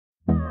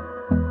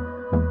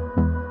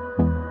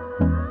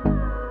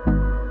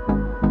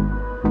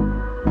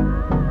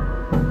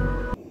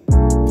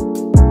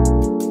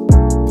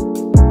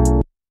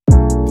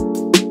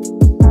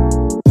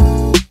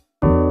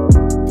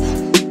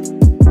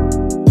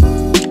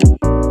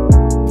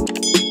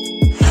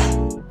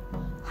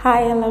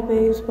Hi hello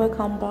babes,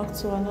 welcome back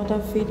to another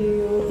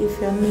video.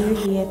 If you're new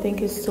here, thank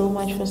you so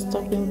much for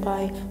stopping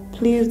by.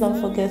 Please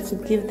don't forget to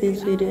give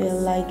this video a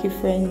like if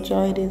you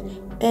enjoyed it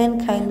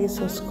and kindly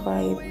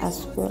subscribe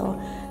as well.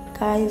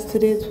 Guys,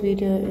 today's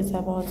video is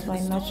about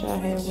my natural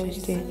hair wash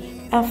day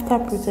after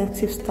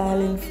protective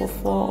styling for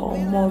 4 or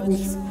more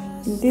weeks.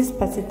 In this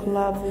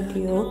particular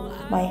video,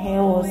 my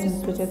hair was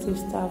in protective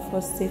style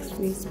for 6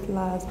 weeks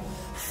plus.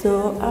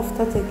 So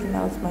after taking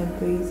out my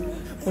braids,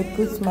 I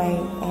put my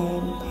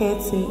hair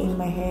tea in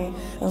my hair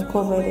and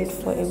covered it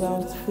for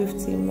about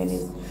 15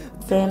 minutes.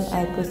 Then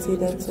I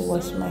proceeded to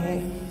wash my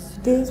hair.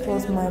 This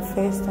was my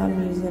first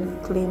time using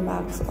clay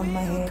marks on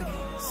my hair,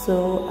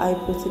 so I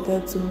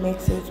proceeded to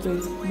mix it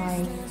with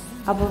my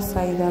apple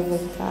cider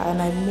vinegar,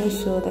 and I made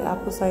sure the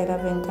apple cider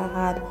vinegar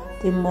had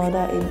the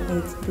mother in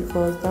it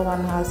because that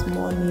one has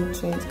more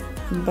nutrients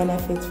and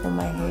benefits for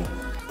my hair.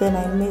 Then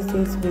I mixed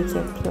it with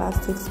a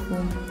plastic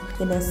spoon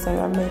in a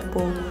ceramic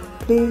bowl.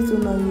 Please do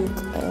not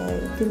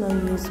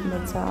use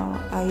metal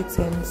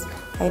items,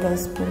 either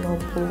spoon or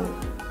bowl,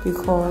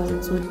 because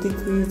it will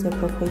decrease the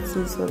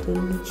properties or the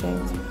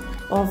nutrients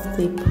of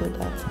the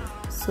product.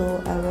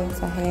 So I went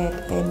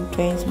ahead and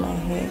drenched my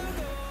hair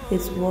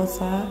with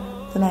water.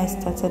 Then I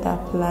started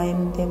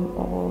applying them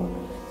all.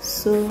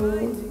 So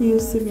you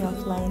see me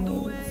applying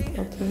it,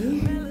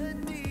 okay?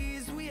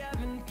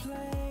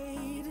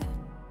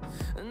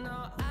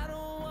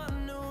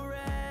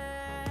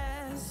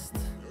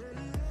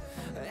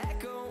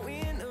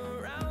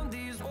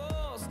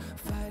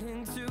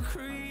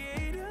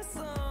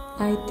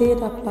 I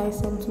did apply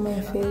some to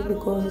my face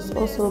because it's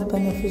also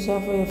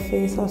beneficial for your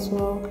face as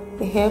well.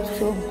 It helps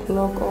to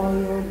unclog all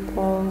your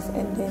pores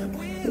and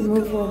then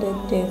remove all the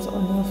dirt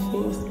on your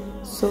face.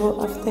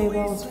 So after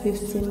about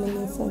 15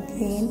 minutes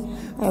again,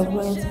 I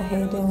went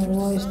ahead and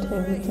washed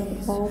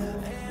everything off.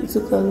 It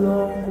took a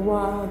long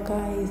while,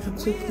 guys. It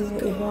took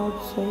me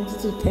about 20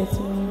 to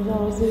 30 minutes.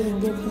 I was even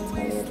getting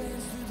tired,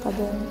 but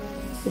then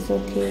it's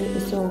okay,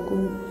 it's all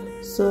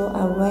good. So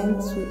I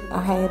went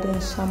ahead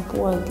and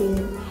shampoo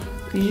again.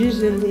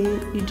 Usually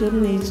you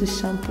don't need to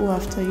shampoo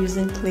after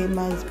using clay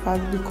mask, but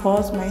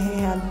because my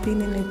hair had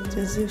been in a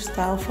protective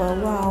style for a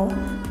while,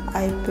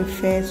 I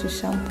prefer to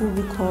shampoo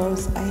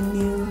because I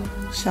knew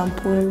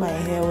shampooing my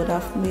hair would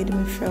have made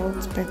me feel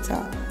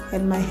better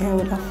and my hair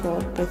would have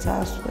felt better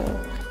as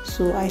well.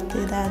 So I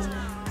did that,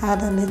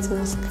 had a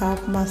little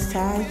scalp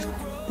massage,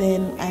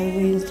 then I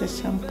rinsed the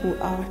shampoo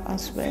out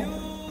as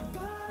well.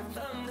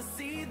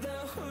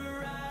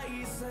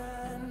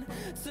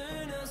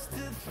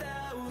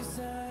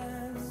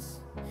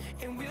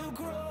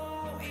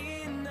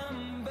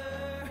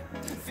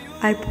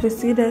 I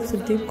proceeded to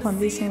deep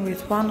condition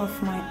with one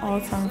of my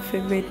all-time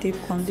favorite deep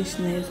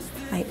conditioners.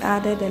 I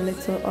added a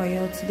little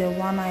oil to the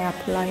one I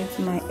applied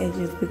to my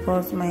edges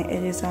because my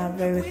edges are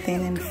very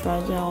thin and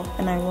fragile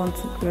and I want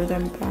to grow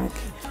them back.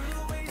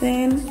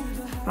 Then,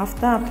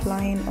 after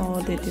applying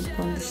all the deep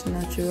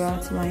conditioner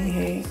throughout my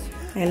hair,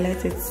 I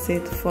let it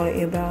sit for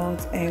about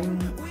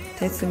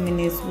 30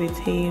 minutes with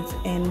heat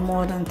and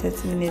more than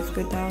 30 minutes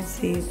without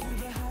heat.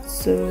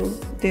 So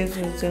this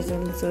was just a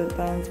little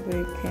dance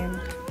break.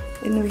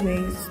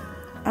 Anyways,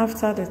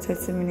 after the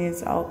 30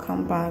 minutes, I'll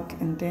come back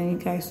and then you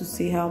guys will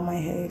see how my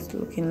hair is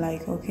looking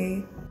like,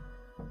 okay?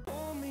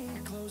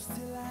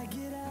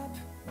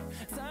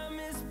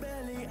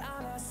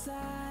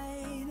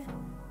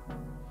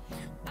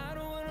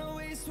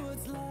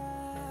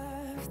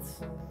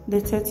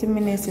 The 30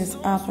 minutes is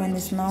up and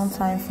it's now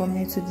time for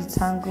me to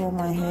detangle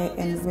my hair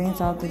and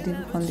rinse out the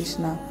deep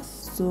conditioner.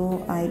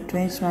 So I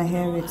drench my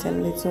hair with a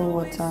little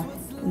water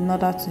in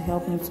order to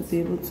help me to be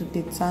able to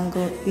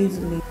detangle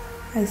easily.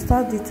 I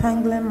start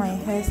detangling my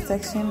hair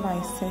section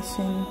by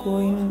section,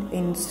 going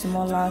in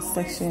smaller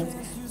sections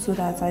so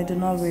that I do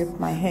not rip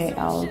my hair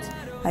out.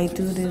 I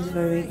do this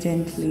very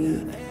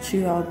gently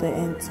throughout the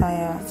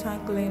entire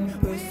detangling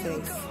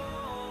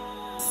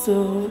process.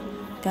 So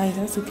guys,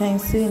 as you can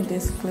see in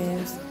these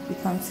clips, you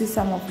can see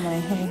some of my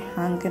hair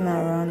hanging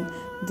around.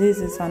 This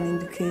is an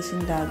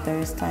indication that there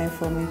is time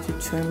for me to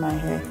trim my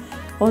hair.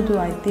 Although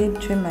I did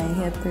trim my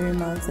hair 3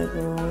 months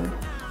ago,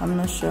 I'm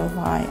not sure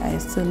why I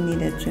still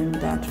need a trim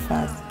that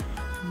fast,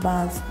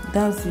 but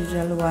that's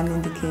usually one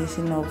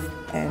indication of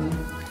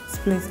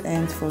split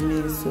ends for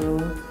me. So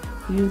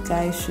you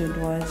guys should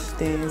watch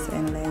this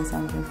and learn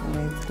something from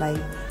it.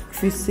 Like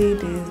if you see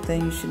this,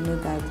 then you should know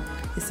that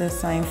it's a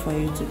sign for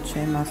you to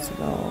trim as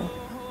well.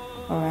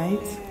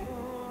 Alright?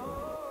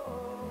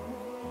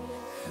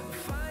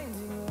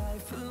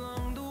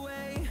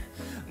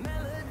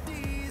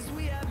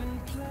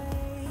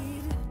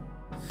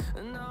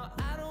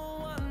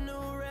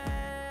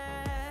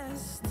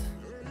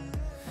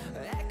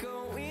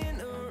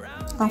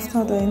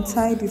 After the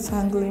entire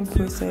detangling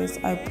process,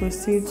 I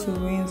proceed to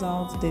rinse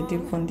out the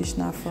deep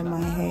conditioner from my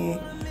hair.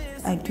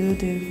 I do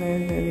this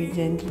very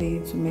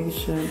gently to make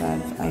sure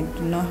that I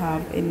do not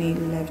have any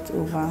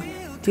leftover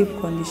deep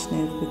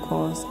conditioners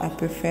because I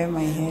prefer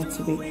my hair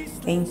to be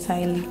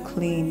entirely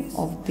clean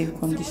of deep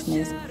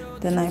conditioners.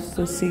 Then I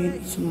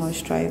proceed to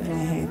moisturize my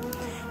hair.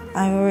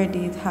 I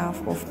already did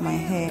half of my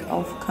hair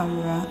off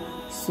camera,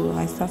 so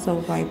I start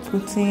off by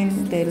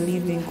putting the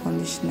leave-in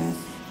conditioner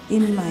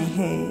in my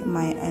hair,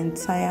 my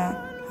entire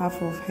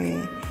half of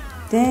hair.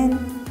 Then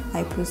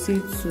I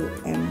proceed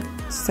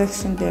to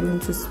section them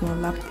into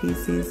smaller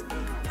pieces,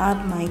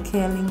 add my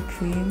curling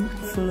cream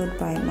followed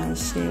by my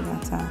shea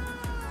butter.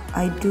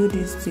 I do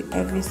this to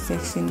every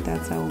section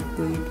that I will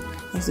braid.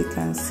 As you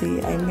can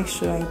see, I make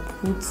sure I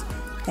put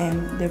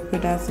the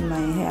products in my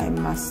hair. I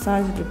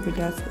massage the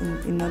products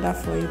in order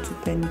for it to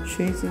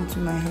penetrate into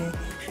my hair.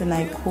 Then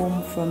I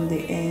comb from the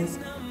ends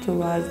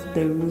towards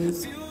the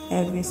roots.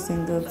 Every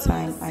single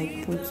time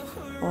I put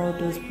all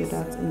those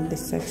products in the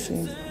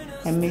section,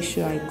 I make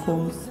sure I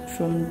comb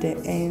from the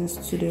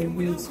ends to the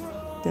roots.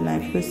 Then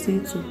I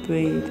proceed to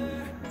braid.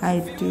 I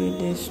do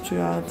this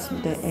throughout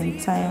the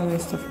entire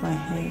rest of my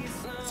hair.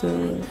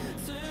 So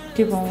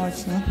keep on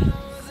watching.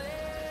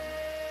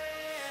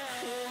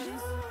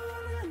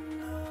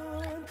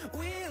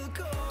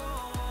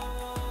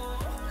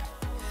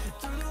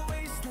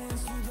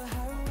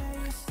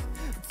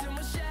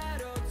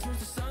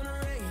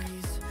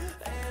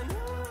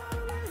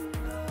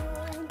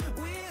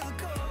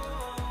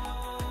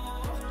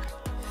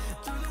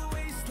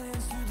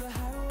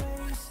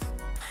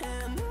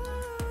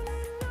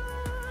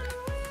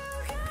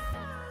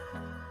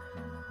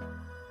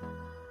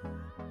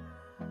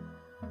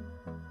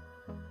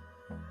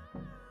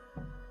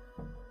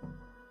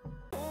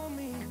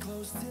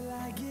 Till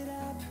I get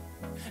up,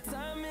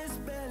 time is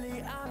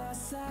barely on our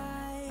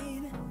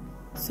side.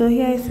 So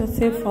here is a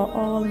tip for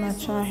all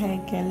natural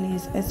hair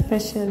girlies,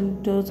 especially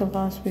those of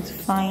us with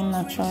fine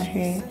natural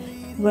hair.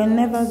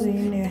 Whenever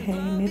doing your hair,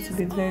 you need to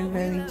be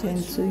very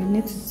gentle. You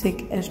need to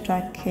take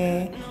extra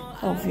care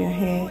of your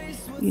hair.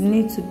 You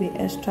need to be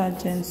extra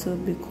gentle,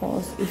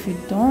 because if you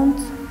don't,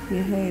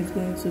 your hair is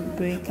going to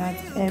break at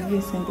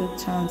every single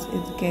chance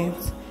it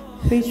gets,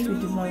 which we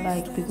do not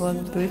like, because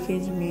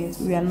breakage means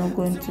we are not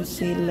going to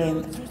see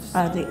length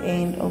at the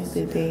end of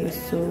the day.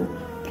 So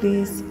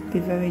please be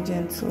very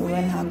gentle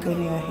when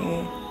handling your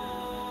hair.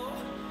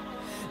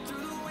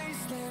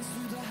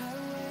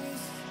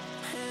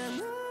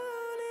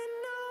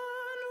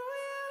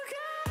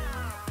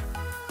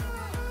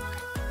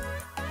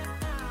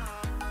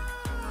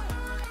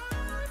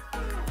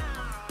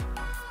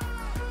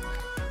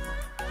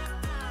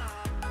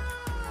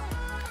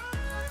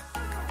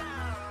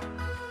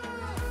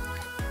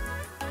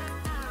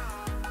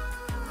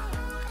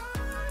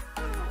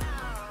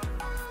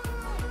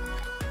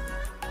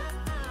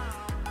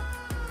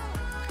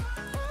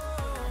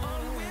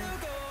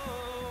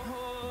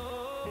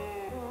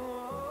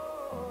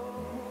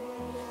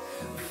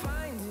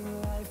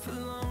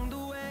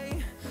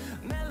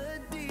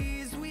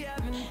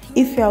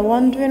 If you are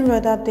wondering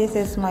whether this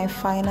is my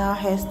final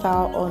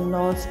hairstyle or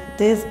not,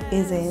 this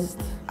isn't.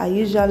 I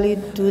usually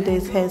do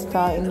this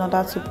hairstyle in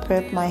order to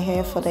prep my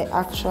hair for the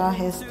actual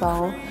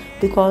hairstyle,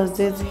 because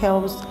this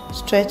helps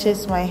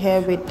stretches my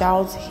hair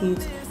without heat,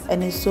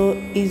 and it's so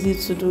easy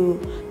to do.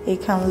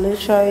 It can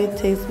literally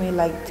take me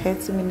like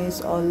 30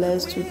 minutes or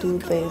less to do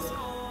this.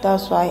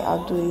 That's why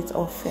I do it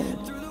often.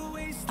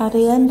 At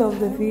the end of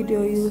the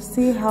video, you will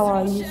see how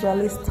I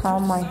usually style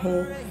my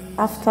hair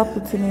after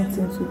putting it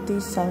into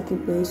this chunky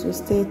braids, so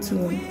stay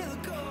tuned.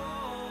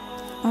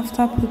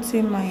 After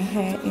putting my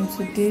hair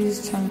into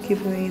these chunky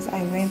braids,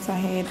 I went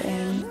ahead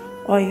and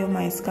oil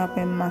my scalp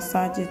and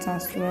massage it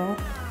as well.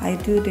 I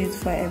do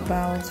this for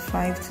about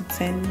 5 to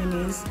 10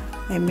 minutes.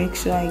 I make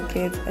sure I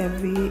get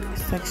every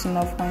section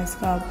of my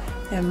scalp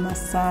and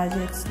massage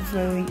it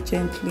very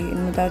gently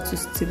in order to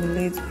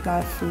stimulate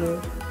blood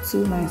flow to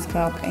my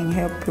scalp and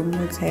help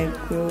promote hair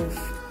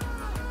growth.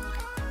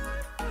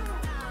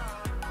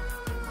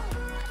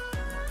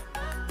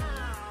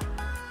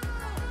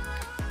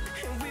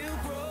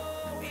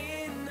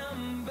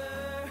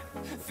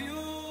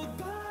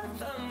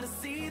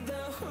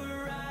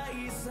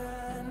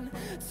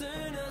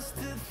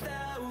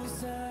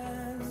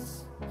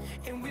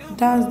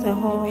 That's the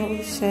whole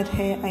shed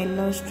hair I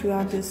lost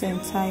throughout this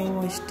entire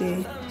wash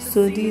day.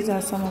 So these are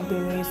some of the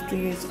ways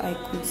through which I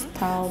could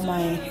style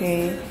my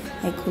hair.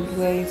 I could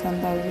wear it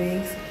under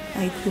wigs,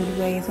 I could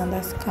wear it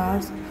under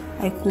scarves,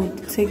 I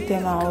could take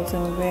them out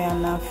and wear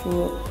an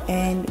afro,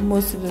 and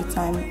most of the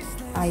time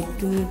I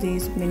do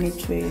these mini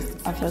trays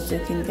after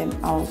taking them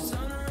out.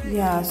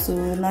 Yeah, so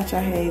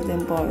natural hair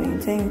isn't boring.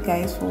 Thank you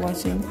guys for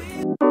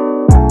watching.